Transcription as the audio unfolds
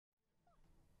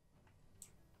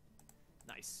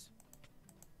Nice.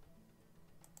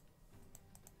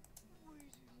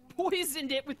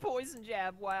 Poisoned it with poison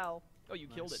jab. Wow. Oh, you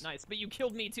killed it. Nice. But you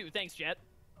killed me too. Thanks, Jet.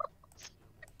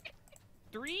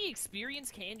 3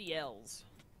 experience candy L's.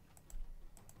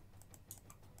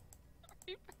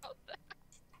 Sorry about that.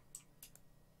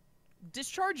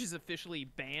 Discharge is officially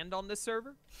banned on this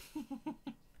server.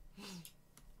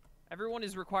 Everyone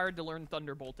is required to learn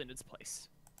Thunderbolt in its place.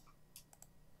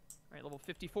 Alright, level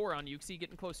 54 on Yuxi,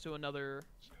 getting close to another...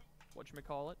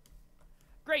 whatchamacallit.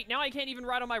 Great, now I can't even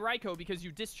ride on my Raikou because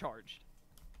you discharged.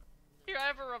 Here, I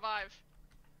have a revive.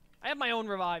 I have my own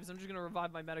revives. I'm just gonna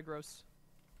revive my Metagross.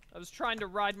 I was trying to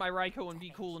ride my Raikou and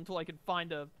be cool until I could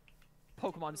find a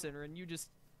Pokemon Center, and you just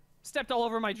stepped all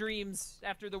over my dreams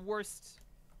after the worst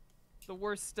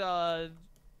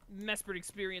Mesprit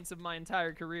experience of my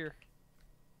entire career.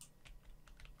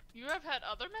 You have had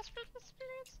other Mesprit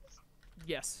experiences?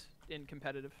 Yes, in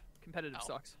competitive. Competitive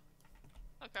sucks.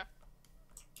 Okay.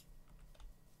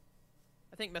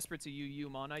 I think Mesprit's a UU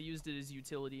mon. I used it as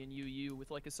utility in UU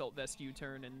with like Assault Vest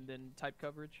U-turn and then type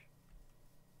coverage.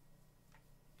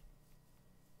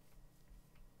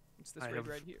 It's this raid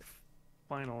right here.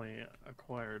 Finally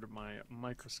acquired my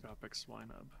microscopic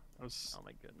Swinub. That was oh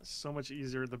my goodness, so much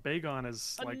easier. The Bagon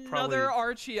is like probably... Another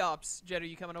probably... Archeops. Jet, are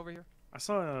you coming over here? I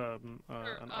saw an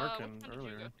Archon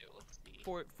earlier.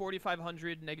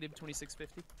 4,500, negative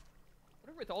 2,650.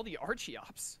 What are with all the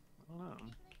Archeops? I don't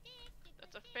know.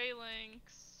 That's a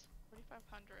Phalanx.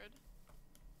 4,500.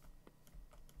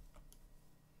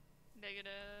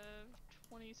 Negative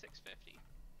 2,650.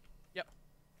 Yep.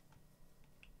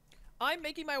 I'm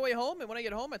making my way home, and when I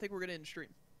get home, I think we're gonna end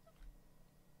stream.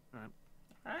 All right.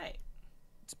 All right.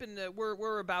 It's been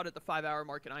we're about at the 5-hour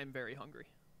mark, and I am very hungry.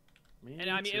 Me and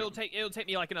I mean, too. it'll take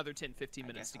me like another 10-15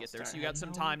 minutes to get there, so you got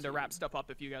some time to wrap stuff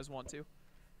up if you guys want to.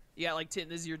 You got like 10.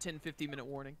 This is your 10-15 minute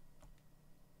warning.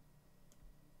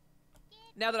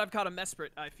 Now that I've caught a Mesprit,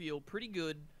 I feel pretty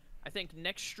good. I think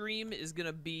next stream is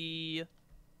gonna be...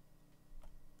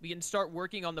 we can start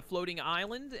working on the floating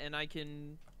island, and I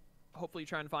can hopefully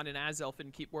try and find an Azelf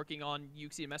and keep working on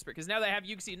Yuxi and Mesprit. Because now that I have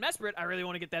Yuxi and Mesprit, I really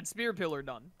want to get that Spear Pillar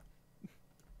done.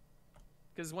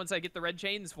 Because once I get the red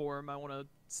chains for him, I want to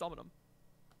summon him.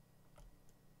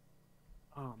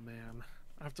 Oh man,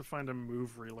 I have to find a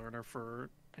move relearner for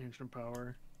Ancient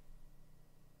Power.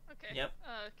 Okay. Yep.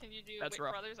 Can you do That's Wait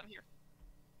rough. for Others? I'm here.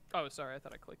 Oh, sorry, I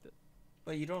thought I clicked it.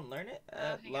 But you don't learn it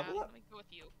at Hang level on, up? let me go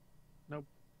with you. Nope.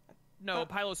 No,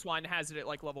 Piloswine has it at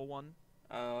like level 1.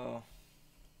 Oh.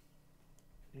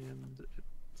 And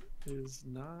it is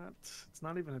not... it's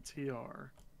not even a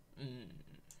TR.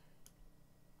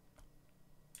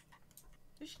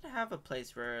 You should have a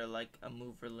place where, like, a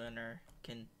mover learner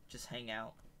can just hang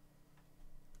out.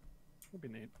 That'd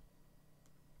be neat.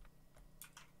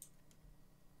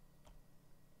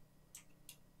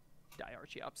 Die,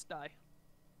 Archeops, die.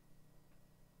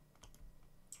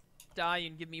 Die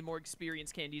and give me more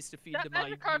experience candies to feed to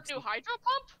my... Magikarp do Hydro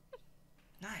Pump?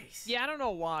 Nice. Yeah, I don't know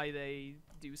why they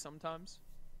do sometimes.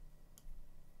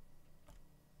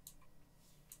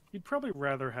 You'd probably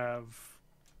rather have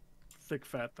Thick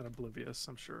Fat than Oblivious,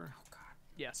 I'm sure. Oh god.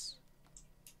 Yes.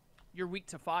 You're weak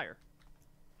to fire.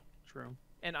 True.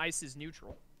 And ice is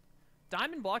neutral.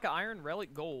 Diamond, Block of Iron,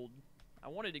 Relic, Gold. I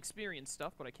wanted experience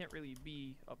stuff, but I can't really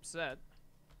be upset.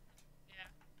 Yeah.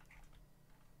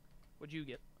 What'd you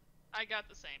get? I got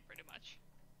the same, pretty much.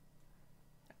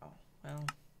 Oh, well.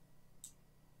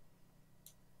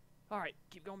 Alright,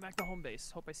 keep going back to home base.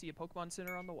 Hope I see a Pokemon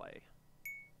Center on the way.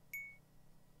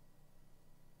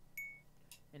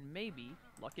 And maybe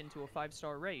luck into a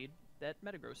 5-star raid that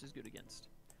Metagross is good against.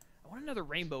 I want another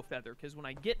Rainbow Feather, because when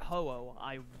I get Ho-Oh,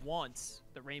 I want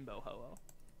the Rainbow Ho-Oh.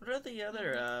 What are the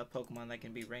other Pokemon that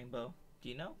can be rainbow? Do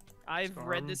you know? I've Storm.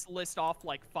 read this list off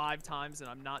like 5 times, and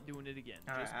I'm not doing it again.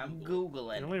 Alright, Just I'm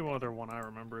Google it. Googling. The only other one I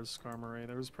remember is Skarmory.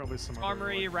 There was probably some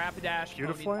Skarmory, other, like, Rapidash,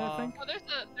 Beautifly, I think? Oh,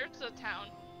 there's a town.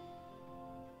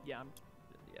 Yeah,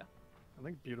 yeah. I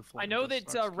think Beautiful. I know that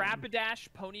Rapidash,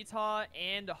 Ponyta,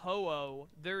 and Ho-Oh,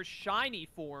 their shiny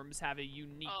forms have a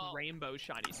unique rainbow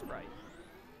shiny sprite.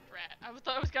 Rat. I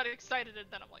thought I was got excited, and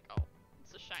then I'm like, oh,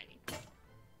 it's a shiny. I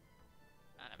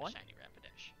have a shiny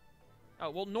Rapidash.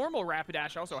 Oh, well, normal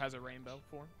Rapidash also has a rainbow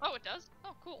form. Oh, it does?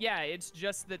 Oh, cool. Yeah, it's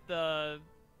just that they're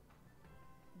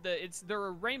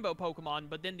a rainbow Pokemon,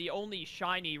 but then the only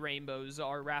shiny rainbows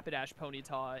are Rapidash,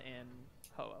 Ponyta, and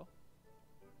Ho-Oh.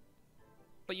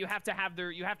 But you have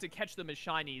to catch them as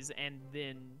shinies and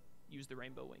then use the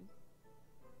rainbow wing.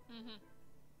 Mm-hmm.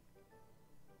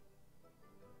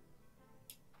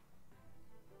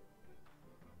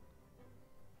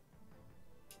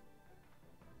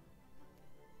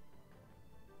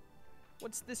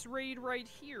 What's this raid right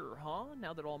here, huh?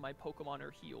 Now that all my Pokemon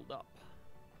are healed up.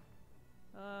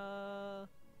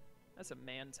 That's a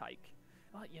Mantike.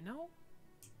 You know?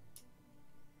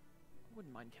 I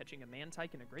wouldn't mind catching a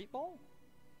Mantike and a Great Ball.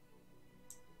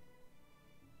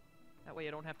 That way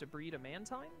I don't have to breed a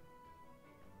Mantine.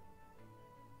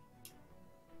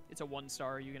 It's a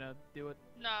 1-star. Are you gonna do it?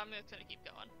 No, I'm just gonna keep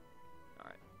going.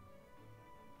 Alright.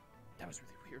 That was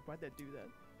really weird. Why'd that do that?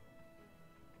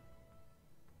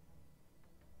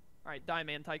 Alright, die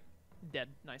Mantike. Dead.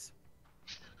 Nice.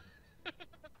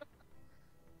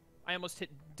 I almost hit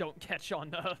don't catch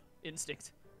on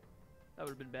Instinct. That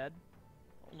would have been bad.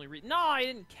 No, I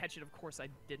didn't catch it. Of course I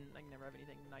didn't. I can never have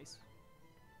anything nice.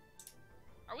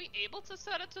 Are we able to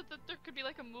set it so that there could be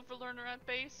like a mover learner at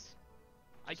base?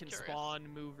 I can curious. spawn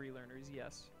move relearners,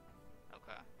 yes.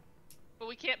 Okay. But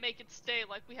we can't make it stay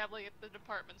like we have like at the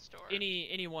department store.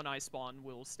 Anyone I spawn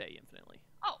will stay infinitely.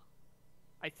 Oh.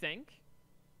 I think.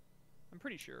 I'm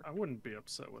pretty sure. I wouldn't be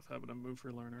upset with having a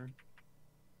mover learner.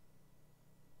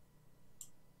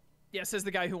 Yeah, says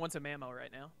the guy who wants a Mamo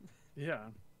right now. Yeah.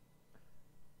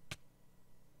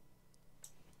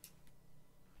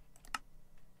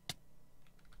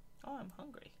 Oh, I'm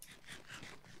hungry.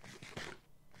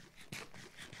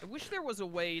 I wish there was a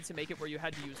way to make it where you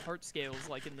had to use heart scales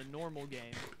like in the normal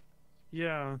game.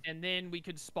 Yeah. And then we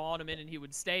could spawn him in and he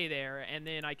would stay there, and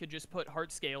then I could just put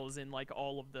heart scales in like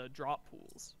all of the drop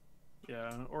pools.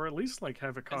 Yeah, or at least like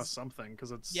have it cost something,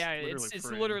 because it's it's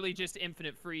free. literally just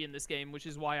infinite free in this game, which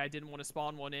is why I didn't want to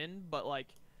spawn one in. But like,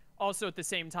 also at the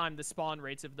same time, the spawn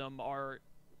rates of them are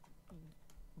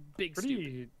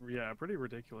stupid. Yeah, pretty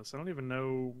ridiculous. I don't even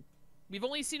know. We've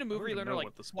only seen a move relearner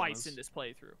like twice is. in this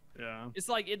playthrough. Yeah. It's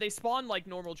like they spawn like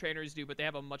normal trainers do, but they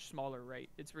have a much smaller rate.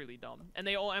 It's really dumb. And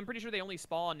I'm pretty sure they only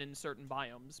spawn in certain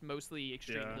biomes, mostly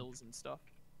extreme hills and stuff.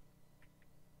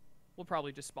 We'll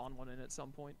probably just spawn one in at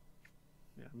some point.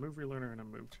 Yeah, move relearner and a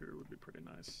move tutor would be pretty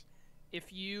nice.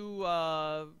 If you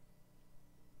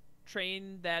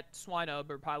train that Swinub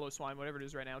or Piloswine, whatever it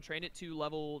is right now, train it to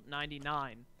level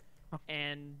 99,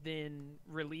 and then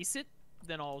release it,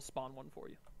 then I'll spawn one for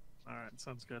you. All right,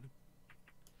 sounds good.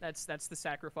 That's the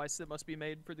sacrifice that must be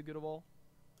made for the good of all.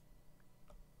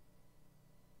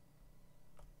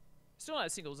 Still not a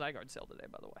single Zygarde cell today,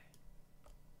 by the way.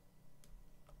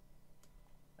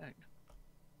 Dang.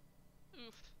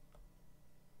 Oof.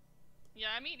 Yeah,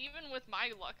 I mean, even with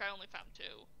my luck, I only found 2.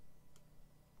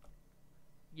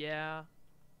 Yeah.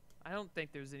 I don't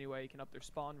think there's any way you can up their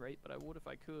spawn rate, but I would if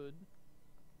I could.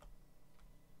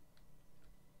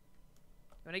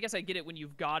 I mean, I guess I get it when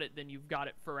you've got it, then you've got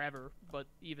it forever, but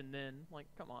even then, like,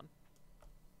 come on.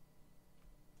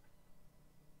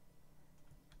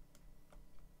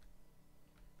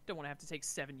 Don't want to have to take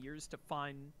 7 years to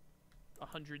find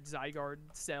 100 Zygarde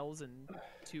cells and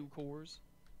 2 cores.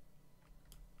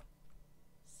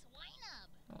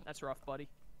 That's rough, buddy.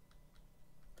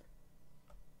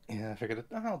 Yeah, I figured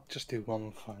I'll just do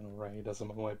one final raid as I'm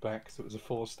on my way back, because it was a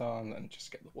 4-star, and then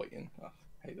just get the weight in. Oh,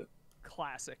 hate it.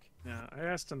 Classic. Yeah, I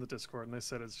asked in the Discord, and they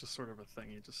said it's just sort of a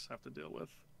thing you just have to deal with.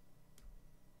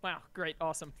 Wow, great,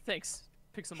 awesome. Thanks,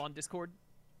 Pixelmon Discord.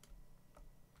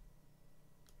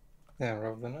 Yeah,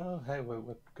 rather than, oh, hey, we're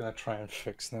gonna try and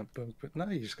fix that bug, but no,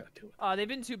 you just gotta do it. They've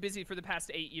been too busy for the past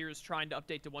 8 years trying to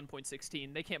update to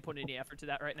 1.16. They can't put any effort to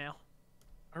that right now.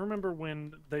 I remember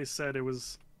when they said it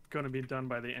was going to be done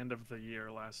by the end of the year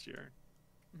last year.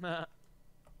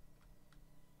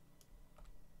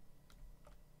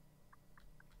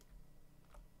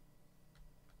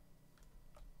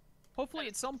 Hopefully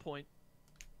at some point.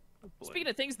 Hopefully. Speaking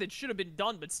of things that should have been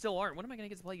done but still aren't, when am I going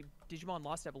to get to play Digimon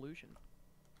Lost Evolution?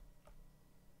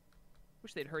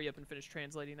 Wish they'd hurry up and finish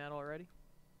translating that already.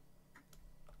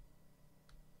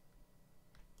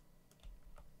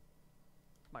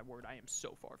 My word, I am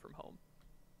so far from home.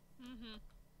 Mm-hmm.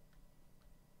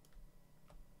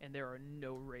 And there are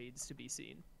no raids to be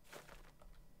seen.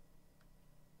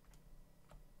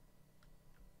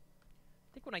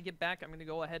 I think when I get back, I'm going to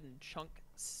go ahead and chunk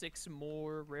 6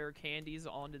 more rare candies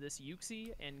onto this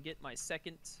Uxie and get my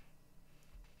second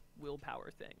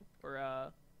willpower thing.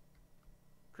 Or,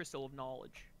 Crystal of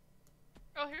Knowledge.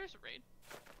 Oh, here's a raid.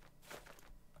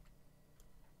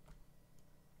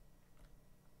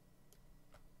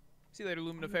 See you later,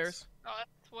 Lumina Ferris. Oh,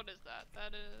 what is that?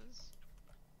 That is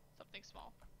something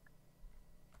small.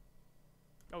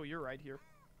 Oh, you're right here.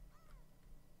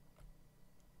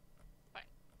 Fine.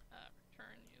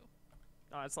 Return you.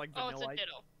 Oh, it's like Oh, vanilla. it's a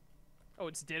ditto. Oh,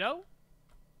 it's Ditto?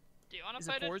 Do you want to Is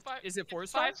fight it 4? it? Is it It's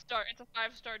 4-star? 5-star. It's a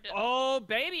 5-star ditto. Oh,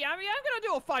 baby. I mean, I'm going to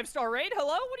do a 5-star raid.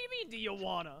 Hello? What do you mean, do you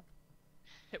wanna?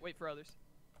 Hit wait for others.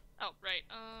 Oh, right.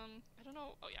 I don't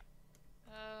know. Oh, yeah.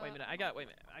 Wait a minute. Wait a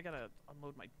minute. I gotta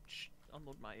unload my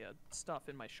stuff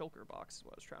in my shulker box. Is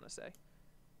what I was trying to say.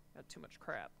 Got too much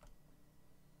crap.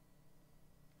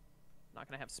 Not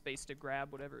gonna have space to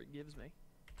grab whatever it gives me.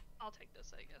 I'll take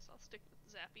this, I guess. I'll stick with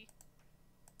Zappy.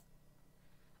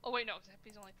 Oh wait, no.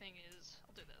 Zappy's only thing is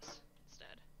I'll do this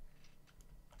instead.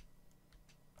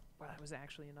 Well, that was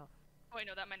actually enough. Oh wait,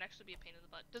 no. That might actually be a pain in the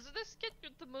butt. Does this get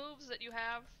the moves that you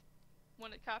have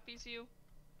when it copies you?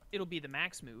 It'll be the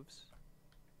max moves.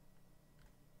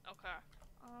 Okay.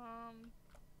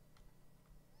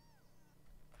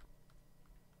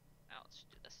 Now let's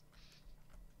do this.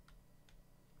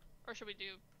 Or should we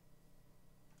do?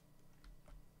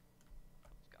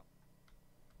 Let's go.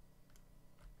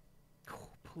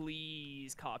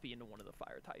 Please copy into one of the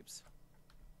fire types.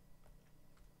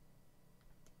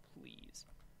 Please.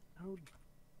 Oh,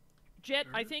 Jet,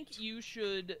 I think you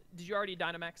should. Did you already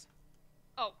Dynamax?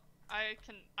 Oh, I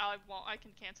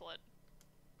can cancel it.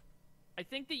 I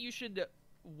think that you should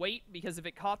wait, because if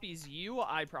it copies you,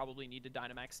 I probably need to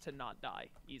Dynamax to not die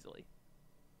easily.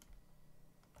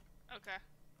 Okay.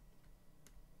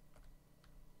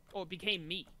 Oh, it became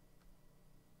me.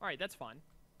 Alright, that's fine.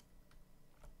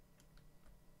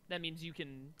 That means you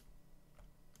can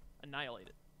annihilate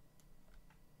it.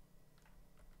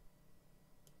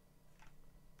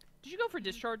 Did you go for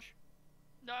discharge?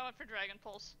 No, I went for Dragon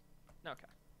Pulse. Okay.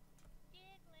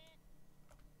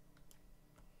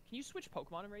 Can you switch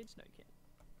Pokemon in raids? No, you can't.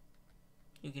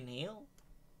 You can heal?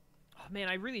 Oh, man,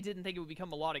 I really didn't think it would become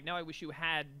melodic. Now I wish you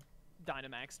had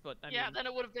Dynamaxed, but I Yeah, mean... then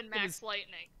it would have been Max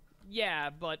Lightning. Yeah,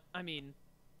 but, I mean...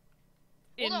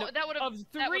 Well, no, that would have... Of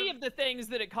three of the things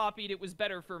that it copied, it was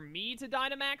better for me to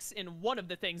Dynamax, and one of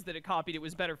the things that it copied, it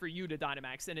was better for you to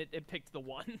Dynamax, and it picked the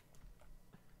one.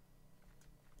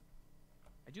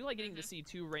 I do like getting to see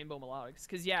 2 Rainbow Melodics,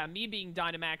 because, yeah, me being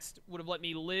Dynamaxed would have let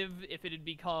me live if it had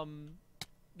become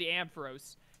the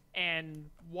Ampharos, and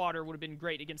water would have been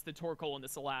great against the Torkoal and the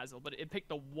Salazzle, but it picked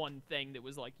the one thing that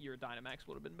was like, your Dynamax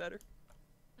would have been better.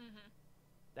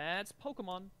 That's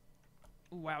Pokemon.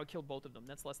 Ooh, wow, it killed both of them.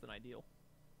 That's less than ideal.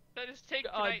 So just take.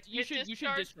 You should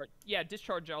discharge. Yeah,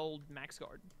 discharge old Max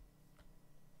Guard.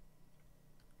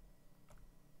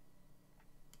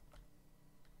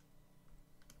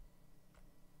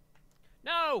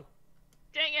 No!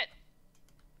 Dang it!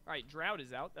 Alright, Drought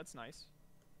is out. That's nice.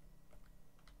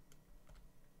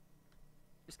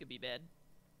 This could be bad.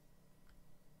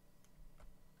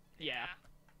 Yeah.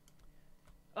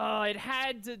 It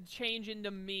had to change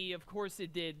into me. Of course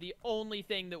it did. The only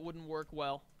thing that wouldn't work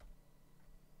well.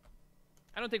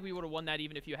 I don't think we would have won that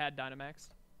even if you had Dynamax.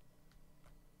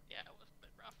 Yeah, it was a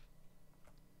bit rough.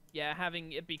 Yeah,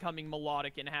 having it becoming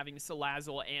melodic and having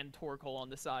Salazzle and Torkoal on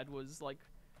the side was like...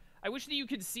 I wish that you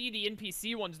could see the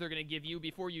NPC ones they're going to give you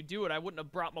before you do it. I wouldn't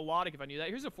have brought melodic if I knew that.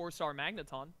 Here's a 4-star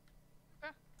Magneton.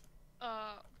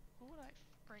 Who would I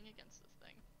bring against this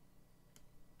thing?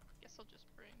 Guess I'll just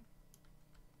bring...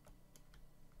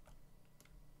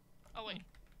 Oh wait,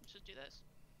 let's just do this.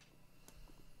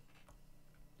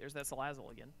 There's that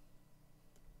Salazzle again.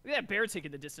 Look at that bear tick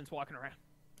in the distance walking around.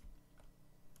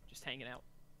 Just hanging out.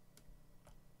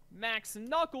 Max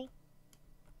Knuckle!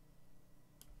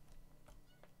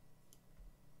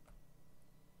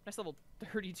 Nice level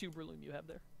 32 Breloom you have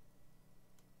there.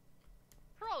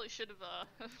 Probably should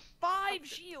have, 5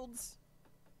 shields!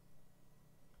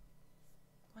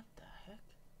 What the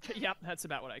heck? Yep, that's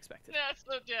about what I expected. Yeah,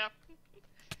 so, yeah.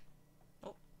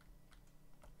 Oh.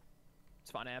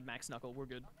 It's fine, I have Max Knuckle, we're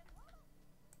good.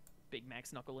 Big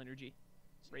Max Knuckle energy.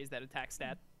 Raise that attack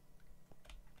stat.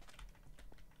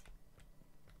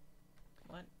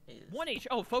 What is... 1H,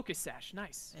 oh, Focus Sash,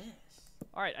 nice. this?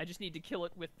 Alright, I just need to kill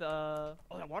it with, oh,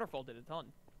 that Waterfall did a ton.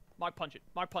 Mach Punch it,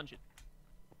 Mach Punch it.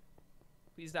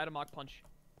 Please die to Mach Punch.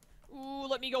 Ooh,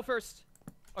 let me go first.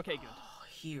 Okay, good. Oh,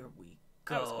 here we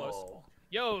go. That was close.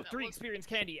 Yo, 3 experience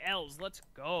candy L's, let's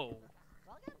go.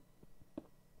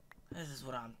 This is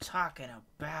what I'm talking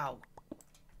about.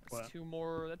 That's two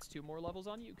more levels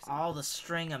on you. All the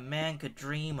string a man could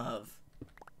dream of.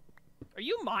 Are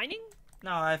you mining?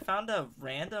 No, I found a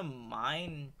random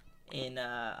mine in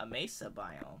a mesa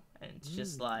biome, and it's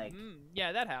just like...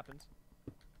 yeah, that happens.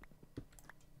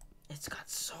 It's got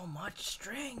so much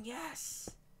string, yes!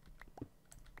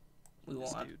 We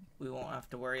won't have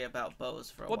to worry about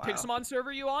bows for a while. What Pixelmon server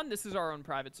are you on? This is our own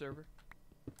private server.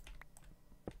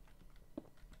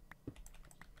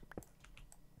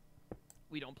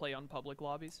 We don't play on public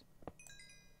lobbies.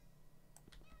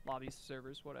 Lobbies,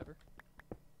 servers, whatever.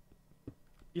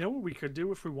 You know what we could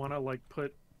do if we want to, like,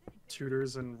 put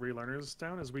tutors and relearners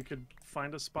down? Is we could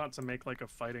find a spot to make, like, a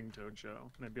fighting dojo.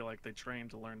 And it'd be like they train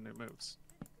to learn new moves.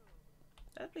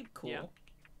 That'd be cool. Yeah.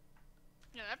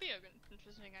 Yeah, that'd be a good,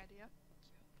 interesting idea.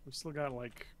 We've still got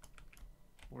like,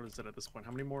 what is it at this point?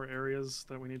 How many more areas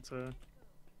that we need to?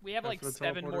 We have like for the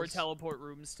 7 more teleporters? teleport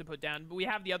rooms to put down, but we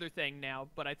have the other thing now,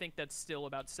 but I think that's still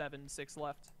about 6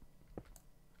 left.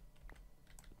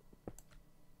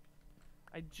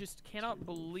 I just cannot 2,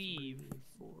 believe 3,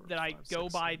 4, that I 5, go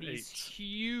 6, by 7, these 8.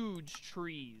 huge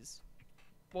trees.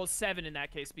 Well, 7 in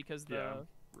that case because the Yeah.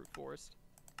 root forest.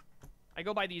 I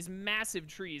go by these massive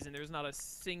trees and there's not a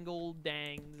single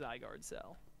dang Zygarde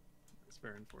cell. It's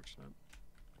very unfortunate.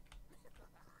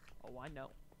 Oh, I know.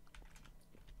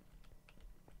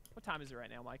 What time is it right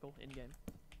now, Michael? In game.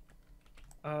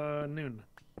 Noon.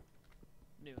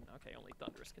 Noon. Okay, only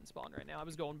Thunderous can spawn right now. I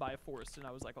was going by a forest and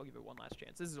I was like, I'll give it one last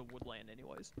chance. This is a woodland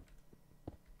anyways.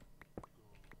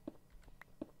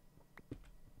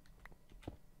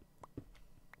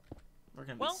 We're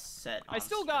gonna Well, be set. I on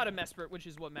still got a stream. Mesprit, which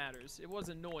is what matters. It was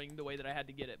annoying the way that I had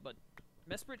to get it, but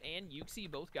Mesprit and Yuxi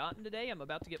both gotten today. I'm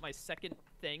about to get my second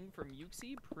thing from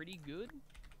Yuxi. Pretty good.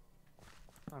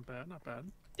 Not bad, not bad.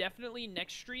 Definitely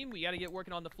next stream, we got to get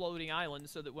working on the floating island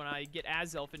so that when I get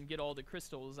Azelf and get all the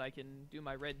crystals, I can do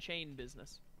my red chain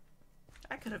business.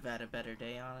 I could have had a better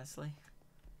day, honestly.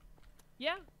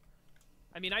 Yeah.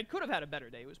 I mean, I could have had a better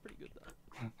day. It was pretty good,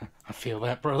 though. I feel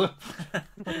that, brother.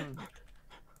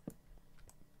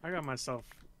 I got myself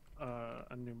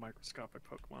a new microscopic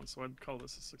Pokemon, so I'd call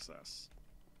this a success.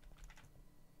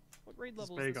 What grade These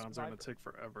level is this? Bagons are gonna take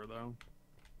forever, though.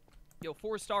 Yo,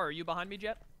 4-star, are you behind me,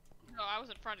 Jet? No, I was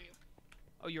in front of you.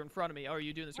 Oh, you're in front of me. Oh, are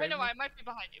you doing this Wait, right? no, with me? I might be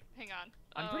behind you. Hang on.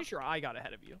 I'm pretty sure I got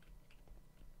ahead of you.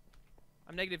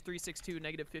 I'm negative 362,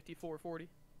 negative 5440.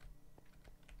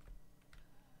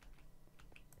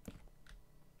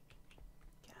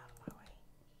 Get out of my way.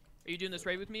 Are you doing this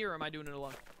raid with me, or am I doing it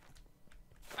alone?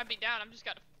 I'd be down. I'm just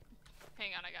gotta.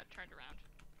 Hang on, I got turned around.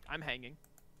 I'm hanging.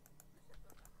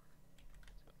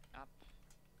 Up.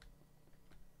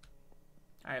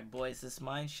 Alright, boys, this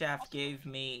mine shaft gave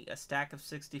me a stack of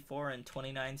 64 and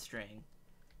 29 string.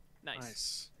 Nice.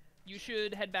 Nice. You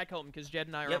should head back home, because Jed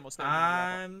and I are Yep, almost there. when we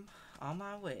wrap up. I'm on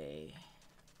my way.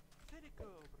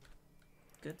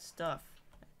 Good stuff.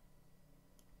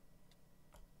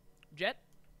 Jet?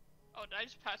 Oh, did I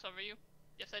just pass over you?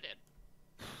 Yes, I did.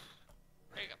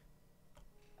 There you go.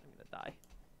 I'm gonna die.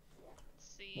 Let's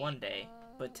see. One day,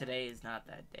 but today is not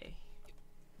that day.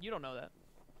 You don't know that.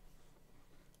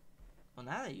 Well,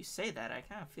 now that you say that, I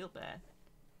kind of feel bad.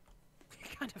 I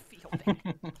kind of feel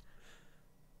bad.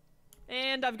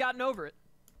 And I've gotten over it.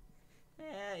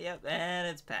 Yeah, yep, and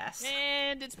it's passed.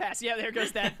 And it's passed. Yeah, there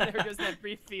goes that. There goes that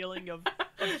brief feeling of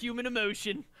human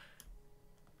emotion.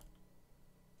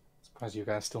 Surprised you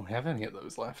guys still have any of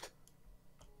those left.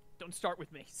 Don't start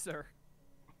with me, sir.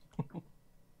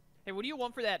 Hey, what do you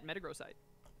want for that Metagrossite?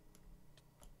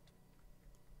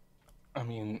 I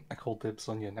mean, I call dibs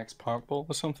on your next park ball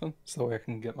or something, so I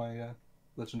can get my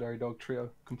legendary dog trio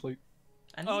complete.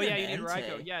 I need Oh yeah, an you need Entei.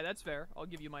 Raikou. Yeah, that's fair. I'll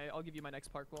give you my next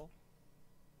park ball.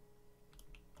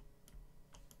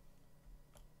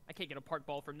 I can't get a park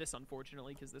ball from this,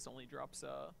 unfortunately, because this only drops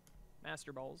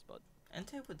master balls. But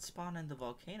Entei would spawn in the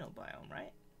volcano biome,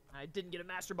 right? I didn't get a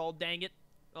master ball. Dang it!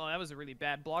 Oh, that was a really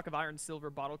bad block of iron, silver,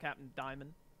 bottle cap, and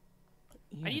diamond.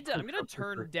 Yeah, I need to. I'm quick, gonna quick, quick,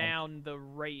 turn quick. down the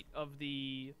rate of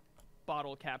the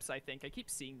bottle caps. I think I keep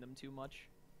seeing them too much.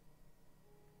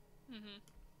 Mm-hmm.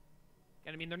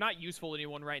 And I mean, they're not useful to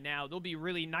anyone right now. They'll be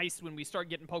really nice when we start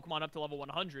getting Pokemon up to level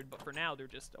 100, but for now, they're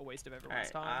just a waste of everyone's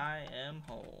Alright, time. I am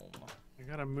home. I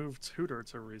gotta move Tutor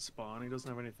to respawn. He doesn't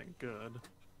have anything good.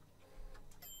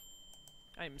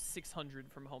 I am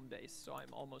 600 from home base, so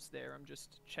I'm almost there. I'm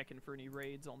just checking for any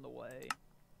raids on the way.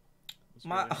 Just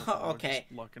My- waiting for Dog, okay.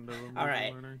 just luck into remove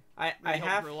Alright. learner. I Really hoping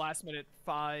have for a last minute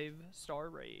 5-star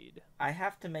raid. I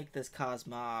have to make this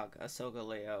Cosmog a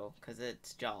Solgaleo because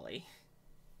it's jolly.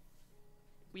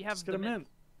 We have Just get the a mint.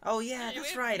 Oh yeah, Yeah,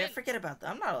 that's we- right. I mint. forget about that.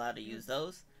 I'm not allowed to use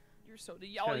those. You're so.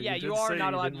 Oh yeah, did you are say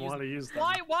not you allowed to didn't use. want to use them.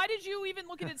 Why did you even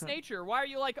look at its nature? Why are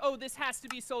you like, oh, this has to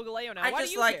be Solgaleo now? I Why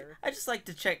just do you like care? I just like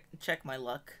to check my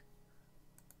luck.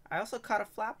 I also caught a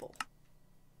Flapple,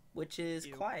 which is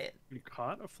Ew. quiet. You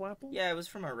caught a Flapple? Yeah, it was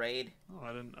from a raid. Oh,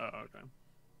 I didn't. Oh, okay.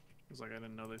 It was like I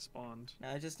didn't know they spawned.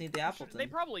 Now I just need the Appleton. They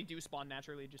probably do spawn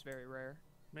naturally, just very rare.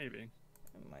 Maybe.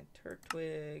 And my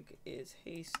Turtwig is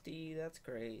hasty. That's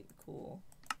great. Cool.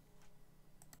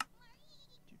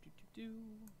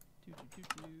 Turn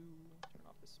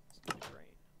off this stupid rain.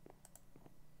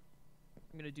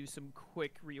 I'm gonna do some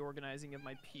quick reorganizing of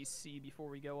my PC before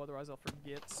we go, otherwise I'll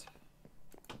forget.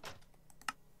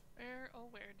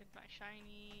 Where did my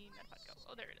shiny Metapod go?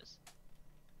 Oh, there it is.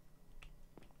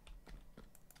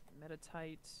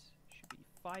 Metatite should be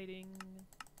fighting.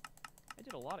 I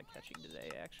did a lot of catching today,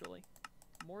 actually.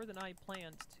 More than I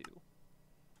planned to.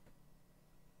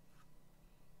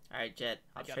 Alright, Jet,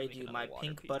 I'll trade you my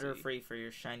pink Butterfree for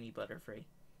your shiny Butterfree.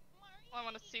 Well, I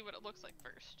want to see what it looks like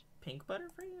first. Pink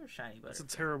Butterfree or shiny Butterfree? It's a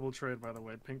terrible trade, by the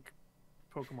way. Pink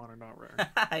Pokemon are not rare.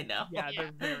 I know. Yeah, Yeah.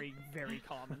 they're very, very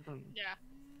common. Yeah.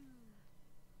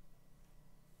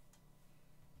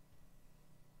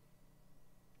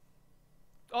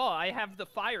 Oh, I have the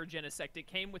Fire Genesect. It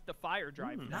came with the Fire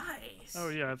Drive. Nice. Oh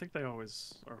yeah, I think they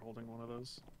always are holding one of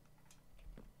those.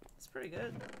 It's pretty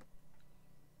good.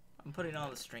 I'm putting all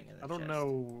the string in the I don't chest.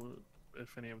 know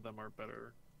if any of them are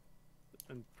better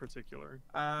in particular.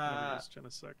 Maybe it's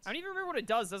Genesect. I don't even remember what it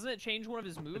does. Doesn't it change one of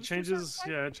his moves? It changes,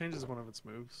 yeah, it changes one of its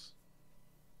moves.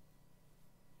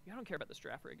 I don't care about this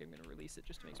draft rig. I'm going to release it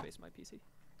just to make space in my PC.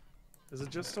 Is it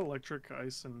just electric,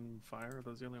 ice, and fire? Are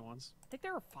those the only ones? I think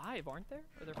there are 5, aren't there?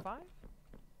 Are there 5?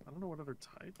 I don't know what other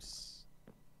types.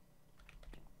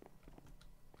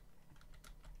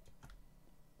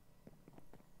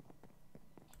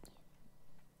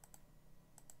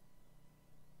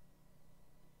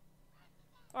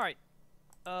 Alright.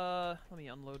 Let me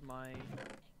unload my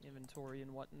inventory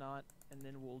and whatnot, and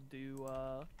then we'll do,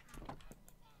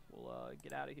 we'll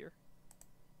get out of here.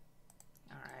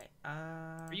 Alright,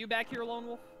 Are you back here, Lone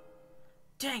Wolf?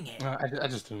 Dang it! I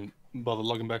just didn't bother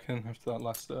logging back in after that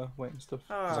last wait and stuff.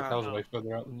 'Cause I was way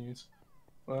further out than you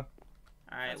were.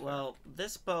 Alright, well,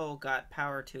 this bow got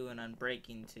Power 2 and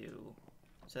Unbreaking 2.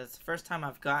 So it's the first time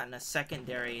I've gotten a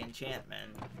secondary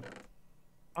enchantment.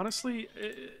 Honestly,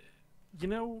 you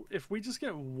know, if we just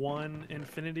get one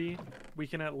infinity, we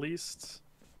can at least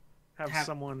have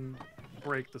someone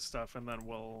break the stuff, and then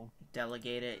we'll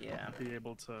delegate it, yeah. be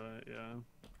able to, yeah.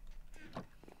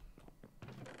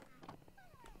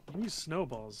 You can use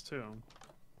snowballs too,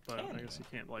 but I guess you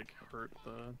can't like hurt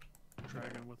the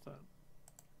dragon with that.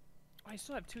 Oh, I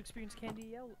still have 2 Experience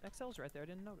Candy XLs right there. I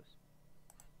didn't notice.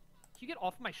 Can you get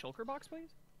off my shulker box,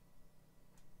 please?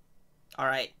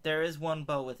 Alright, there is one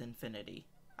bow with infinity.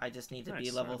 I just need to be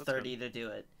Nice, level alright, 30 to do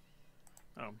it.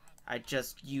 Oh. I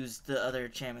just used the other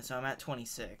enchantment, so I'm at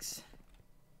 26.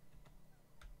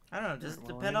 I don't know, does it Well,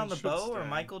 I depend mean, on it the should bow, or stay.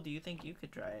 Michael, do you think you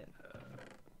could try it?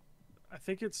 I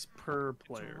think it's per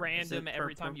player. It's random per-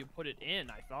 every per- time you put it in,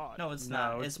 I thought. No, it's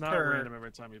No, not. it's not per random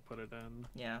every time you put it in.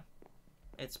 Yeah.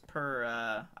 It's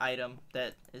per item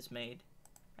that is made.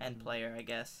 And player, I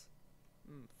guess.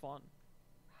 Fun.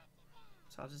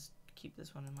 So I'll just keep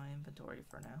this one in my inventory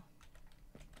for now.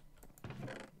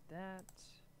 That.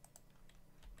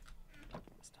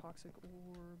 This toxic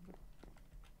orb.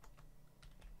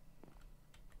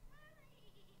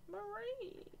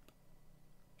 Marie!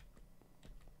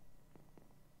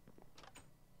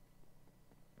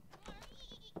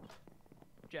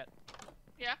 Jet.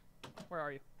 Yeah? Where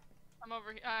are you? I'm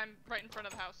over here. I'm right in front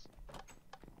of the house.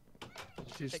 Did you use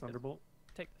Take this. Thunderbolt?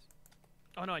 Take this.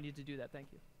 Oh no, I need to do that. Thank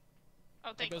you. Oh,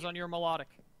 That thank goes you. on your melodic.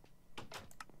 There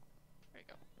you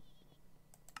go.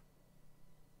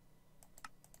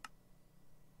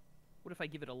 What if I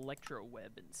give it Electro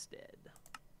Web instead?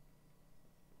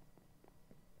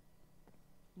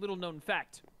 Little known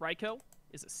fact, Raikou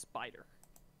is a spider.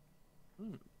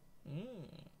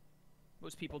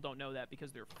 Most people don't know that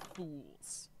because they're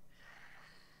fools.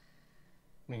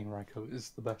 I mean, Raikou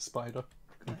is the best spider.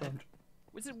 Confirmed.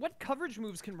 What coverage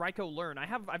moves can Raikou learn? I've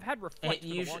had Reflect for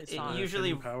the longest time.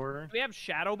 usually power. Do we have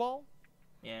Shadow Ball?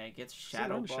 Yeah, it gets it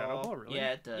Shadow own Ball. Shadow Ball, really?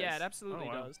 Yeah, it does. Yeah, it absolutely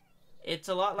Oh, wow. does. It's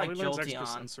a lot like Probably learns Jolteon.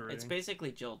 extrasensory. It's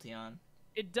basically Jolteon.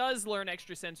 It does learn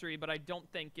extrasensory, but I don't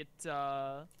think it.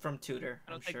 From Tutor, I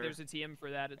don't I'm think sure. there's a TM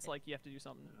for that. It's like you have to do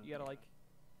something. You gotta like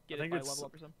get I it think by it's- level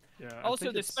up or something. Yeah. I Also,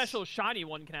 think the it's- special shiny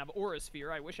one can have Aura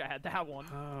Sphere. I wish I had that one.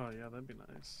 Oh yeah, that'd be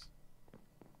nice.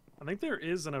 I think there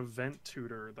is an event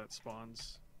tutor that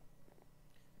spawns.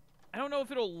 I don't know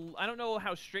if it'll. I don't know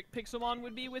how strict Pixelmon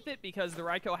would be with it because the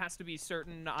Raikou has to be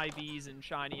certain IVs and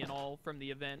shiny and all from the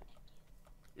event.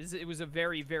 It was a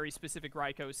very, very specific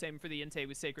Raikou. Same for the Entei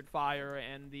with Sacred Fire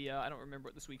and the. I don't remember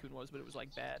what the Suicune was, but it was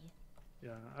like bad.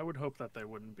 Yeah, I would hope that they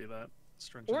wouldn't be that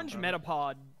stringent. Orange about it.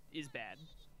 Metapod is bad.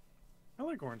 I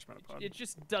like Orange Metapod. It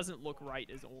just doesn't look right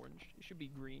as orange. It should be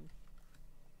green.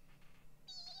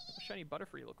 What shiny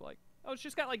Butterfree look like? Oh, it's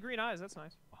just got like green eyes. That's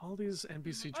nice. All these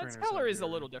NPC Well, trainers. its color out is a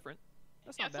here. little different.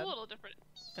 That's Yeah, not it's bad. a little different.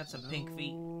 Got some pink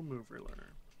feet. No move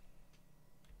relearner.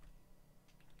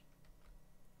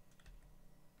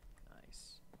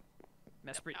 Nice.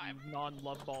 Mesprit, Yep, you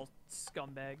non-love ball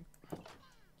scumbag.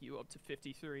 You up to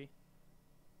 53.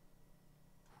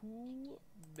 Cool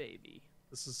baby.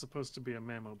 This is supposed to be a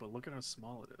Mamo, but look at how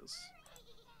small it is.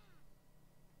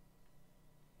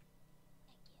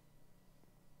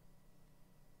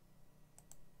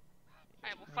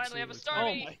 will finally have a Absolutely.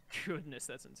 Starmie. Oh my goodness,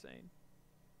 that's insane.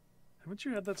 Haven't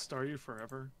you had that Staryu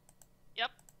forever?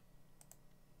 Yep.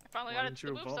 I finally Why got it didn't to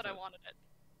you the moves evolve that I it? wanted it.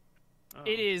 Oh.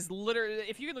 It is literally,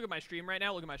 if you can look at my stream right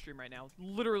now, look at my stream right now.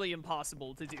 Literally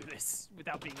impossible to do this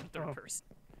without being in third Oh. person.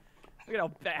 Look at how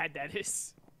bad that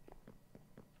is.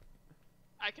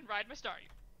 I can ride my Staryu.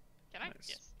 Can I? Nice.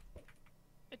 Yes.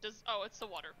 It does. Oh, it's the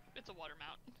water. It's a water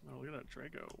mount. Oh, look at that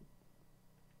Drago.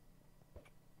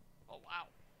 Oh wow.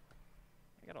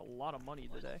 I got a lot of money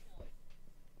today.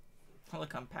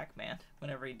 Look on Pac-Man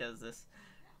whenever he does this.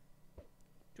 Do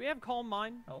we have Calm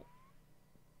Mind? I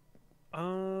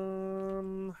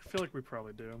feel like we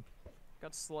probably do.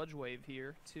 Got Sludge Wave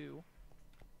here, too.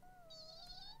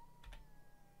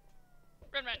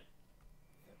 Redman.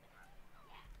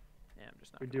 Yeah, I'm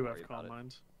just not We gonna do worry have about Calm it.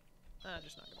 Mind. I'm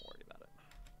just not gonna worry about it.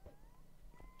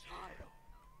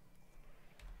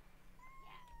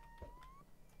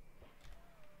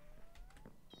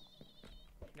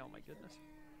 Oh my goodness.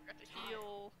 I forgot to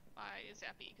heal my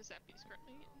Zappy because Zappy is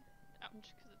currently out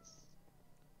because it's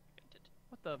fainted.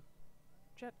 What the?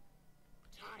 Jet?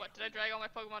 What? Did I drag all my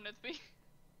Pokemon with me?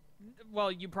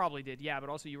 Well, you probably did, yeah, but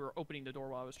also you were opening the door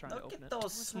while I was trying to Look open at it.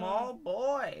 those small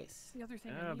boys. The other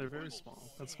thing I Yeah, need? they're very small.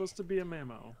 That's supposed to be a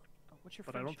Mamo, Oh, what's your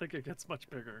but I don't friendship? think it gets much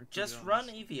bigger. to Just be run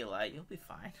honest. Eviolite, you'll be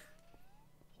fine.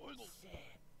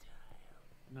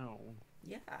 No.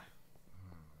 Yeah.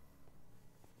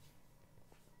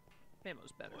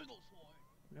 Mamo's better.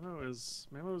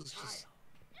 Mamo's just,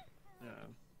 yeah.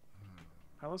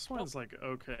 Hellswine's like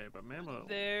okay, but Mamo.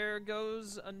 There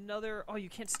goes another... Oh, you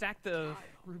can't stack the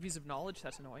Rubies of Knowledge?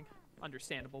 That's annoying.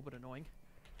 Understandable, but annoying.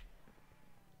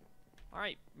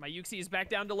 Alright, my Yuxi is back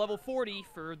down to level 40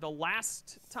 for the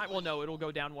last time. Well, no, it'll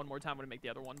go down one more time when I make the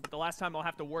other one. But the last time I'll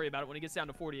have to worry about it, when it gets down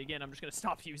to 40 again, I'm just going to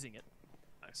stop using it.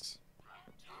 Nice.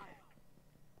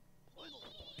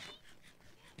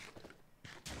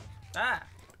 Ah!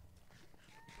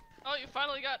 Oh, you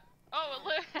finally got. Oh, it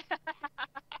lit.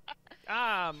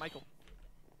 Ah, Michael.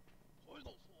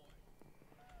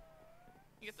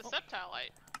 You get the Septilite.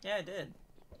 Yeah, I did.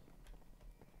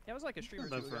 That was like a stream or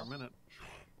Did two that for ago. a minute.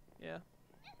 Yeah.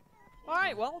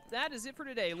 Alright, well, that is it for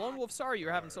today. Lone Wolf, sorry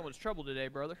you're having so much trouble today,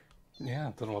 brother. Yeah,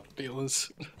 I don't know what the deal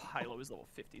is. Hilo is level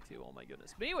 52, oh my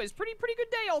goodness. But anyways, pretty good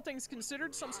day, all things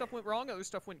considered. Some stuff went wrong, other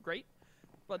stuff went great.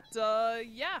 But,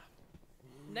 yeah.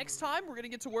 Next time, we're gonna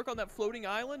get to work on that floating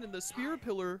island and the Spear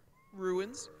Pillar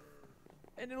ruins.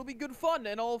 And it'll be good fun,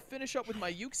 and I'll finish up with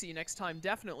my Yuxi next time,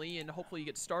 definitely, and hopefully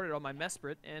get started on my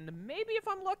Mesprit, and maybe, if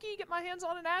I'm lucky, get my hands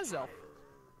on an Azelf.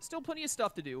 Still plenty of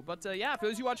stuff to do, but yeah, for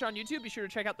those of you watching on YouTube, be sure to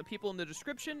check out the people in the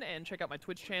description, and check out my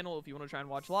Twitch channel if you want to try and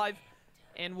watch live.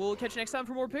 And we'll catch you next time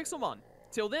for more Pixelmon.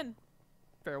 Till then,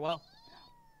 farewell.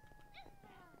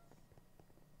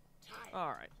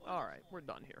 Alright, we're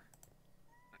done here.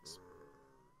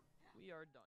 We are done.